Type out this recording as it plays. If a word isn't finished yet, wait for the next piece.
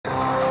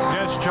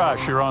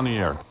Josh, you're on the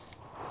air.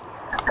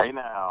 Hey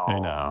now. Hey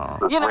now.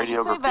 Is this You know, Radio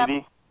you say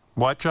Graffiti?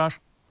 What, Josh?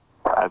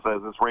 I said,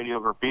 is this Radio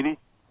Graffiti?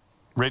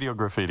 Radio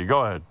Graffiti.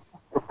 Go ahead.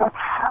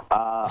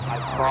 I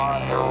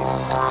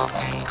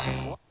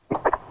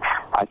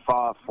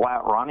saw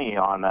Flat Ronnie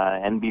on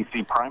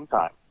NBC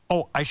Primetime.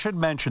 Oh, I should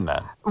mention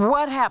that.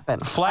 What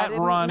happened? Flat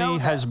Ronnie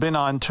has been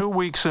on 2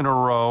 weeks in a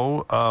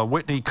row.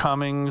 Whitney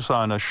Cummings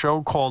on a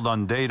show called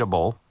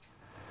Undateable.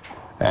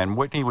 And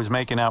Whitney was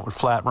making out with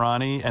Flat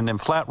Ronnie. And then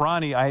Flat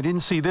Ronnie, I didn't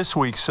see this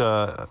week's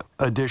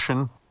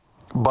edition,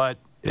 but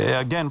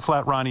again,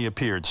 Flat Ronnie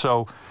appeared.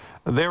 So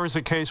there is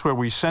a case where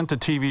we sent the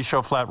TV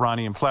show Flat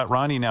Ronnie, and Flat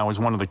Ronnie now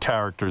is one of the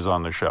characters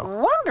on the show.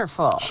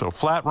 Wonderful. So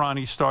Flat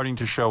Ronnie's starting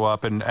to show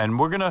up, and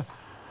we're going to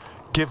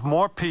give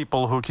more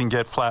people who can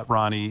get Flat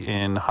Ronnie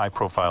in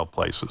high-profile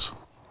places.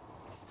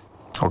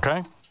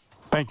 Okay?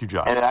 Thank you,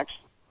 Josh. And it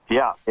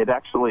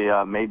actually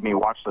made me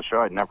watch the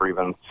show. I'd never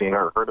even seen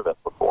or heard of it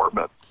before,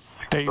 but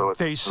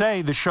They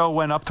say the show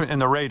went up in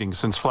the ratings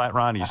since Flat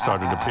Ronnie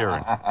started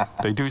appearing.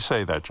 They do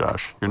say that,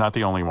 Josh. You're not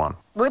the only one.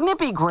 Wouldn't it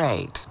be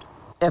great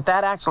if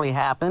that actually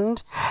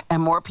happened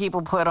and more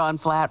people put on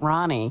Flat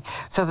Ronnie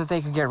so that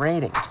they could get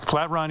ratings?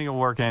 Flat Ronnie will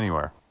work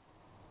anywhere.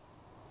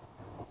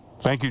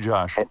 Thank you,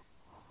 Josh.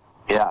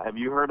 yeah, have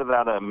you heard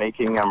about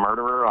Making a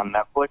Murderer on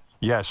Netflix?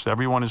 Yes,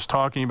 everyone is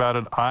talking about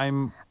it. I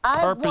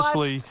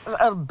watched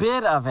a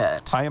bit of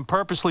it. am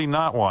purposely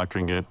not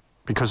watching it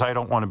because I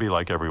don't want to be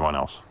like everyone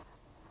else.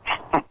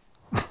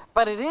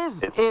 But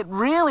it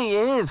really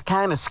is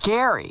kind of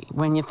scary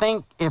when you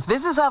think, if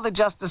this is how the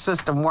justice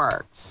system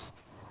works.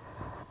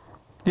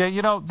 Yeah,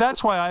 you know,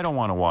 that's why I don't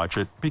want to watch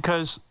it,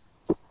 because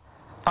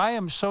I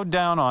am so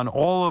down on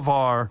all of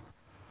our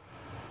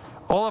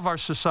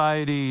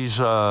society's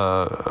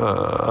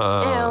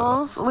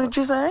Ills, would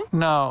you say?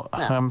 No.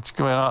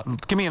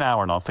 Give me an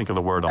hour and I'll think of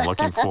the word I'm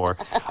looking for.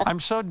 I'm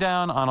so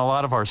down on a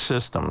lot of our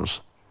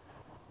systems.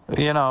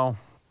 You know,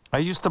 I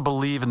used to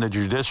believe in the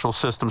judicial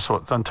system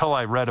until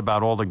I read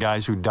about all the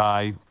guys who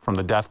die from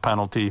the death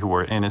penalty who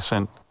were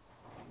innocent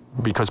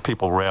because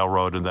people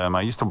railroaded them.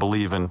 I used to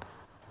believe in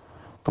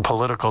the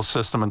political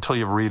system until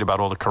you read about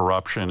all the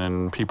corruption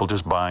and people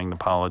just buying the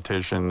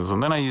politicians.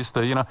 And then I used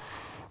to, you know,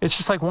 it's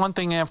just like one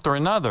thing after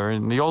another.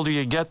 And the older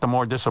you get, the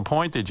more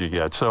disappointed you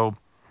get. So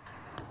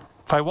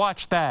if I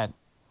watch that,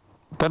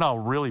 then I'll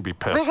really be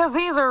pissed. Because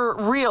these are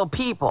real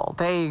people.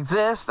 They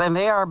exist and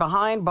they are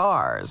behind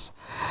bars.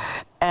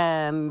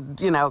 And,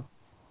 you know,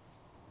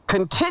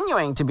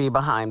 continuing to be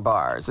behind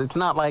bars. It's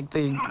not like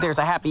there's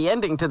a happy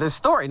ending to this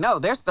story. No,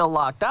 they're still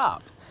locked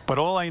up. But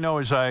all I know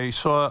is I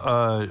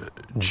saw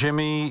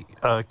Jimmy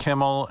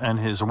Kimmel and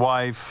his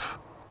wife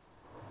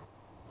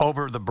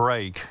over the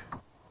break,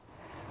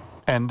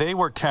 and they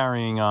were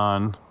carrying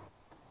on,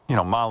 you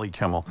know, Molly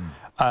Kimmel.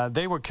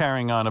 They were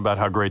carrying on about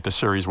how great the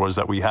series was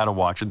that we had to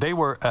watch it. They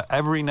were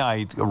every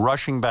night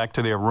rushing back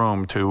to their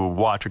room to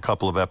watch a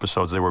couple of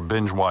episodes. They were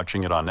binge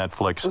watching it on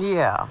Netflix.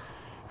 Yeah.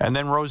 And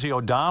then Rosie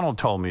O'Donnell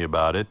told me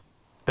about it.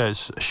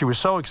 As she was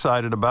so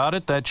excited about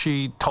it that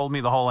she told me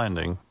the whole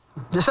ending.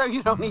 So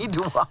you don't need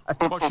to watch.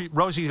 Well,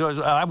 Rosie goes,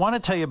 I want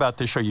to tell you about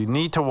this show. You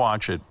need to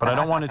watch it, but I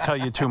don't want to tell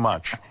you too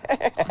much.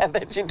 And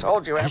then she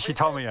told you everything. She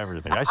told me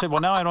everything. I said,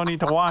 well, now I don't need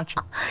to watch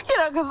it. You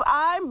know, because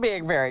I'm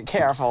being very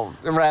careful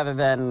rather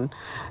than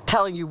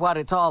telling you what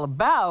it's all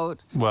about.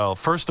 Well,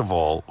 first of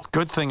all,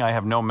 good thing I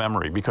have no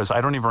memory because I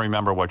don't even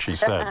remember what she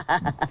said.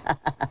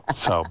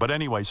 But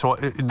anyway,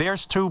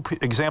 there's two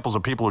examples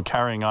of people who are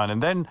carrying on.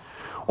 And then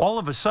all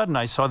of a sudden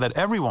I saw that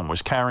everyone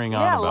was carrying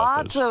on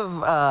about this. Yeah,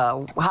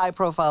 lots of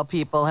high-profile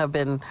people have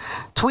been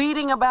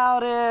tweeting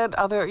about it.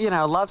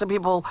 Lots of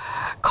people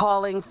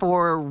calling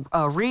for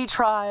a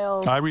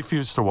retrial. I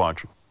refuse to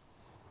watch it.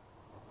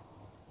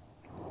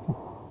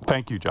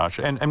 Thank you, Josh.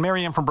 And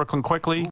Marianne from Brooklyn, quickly.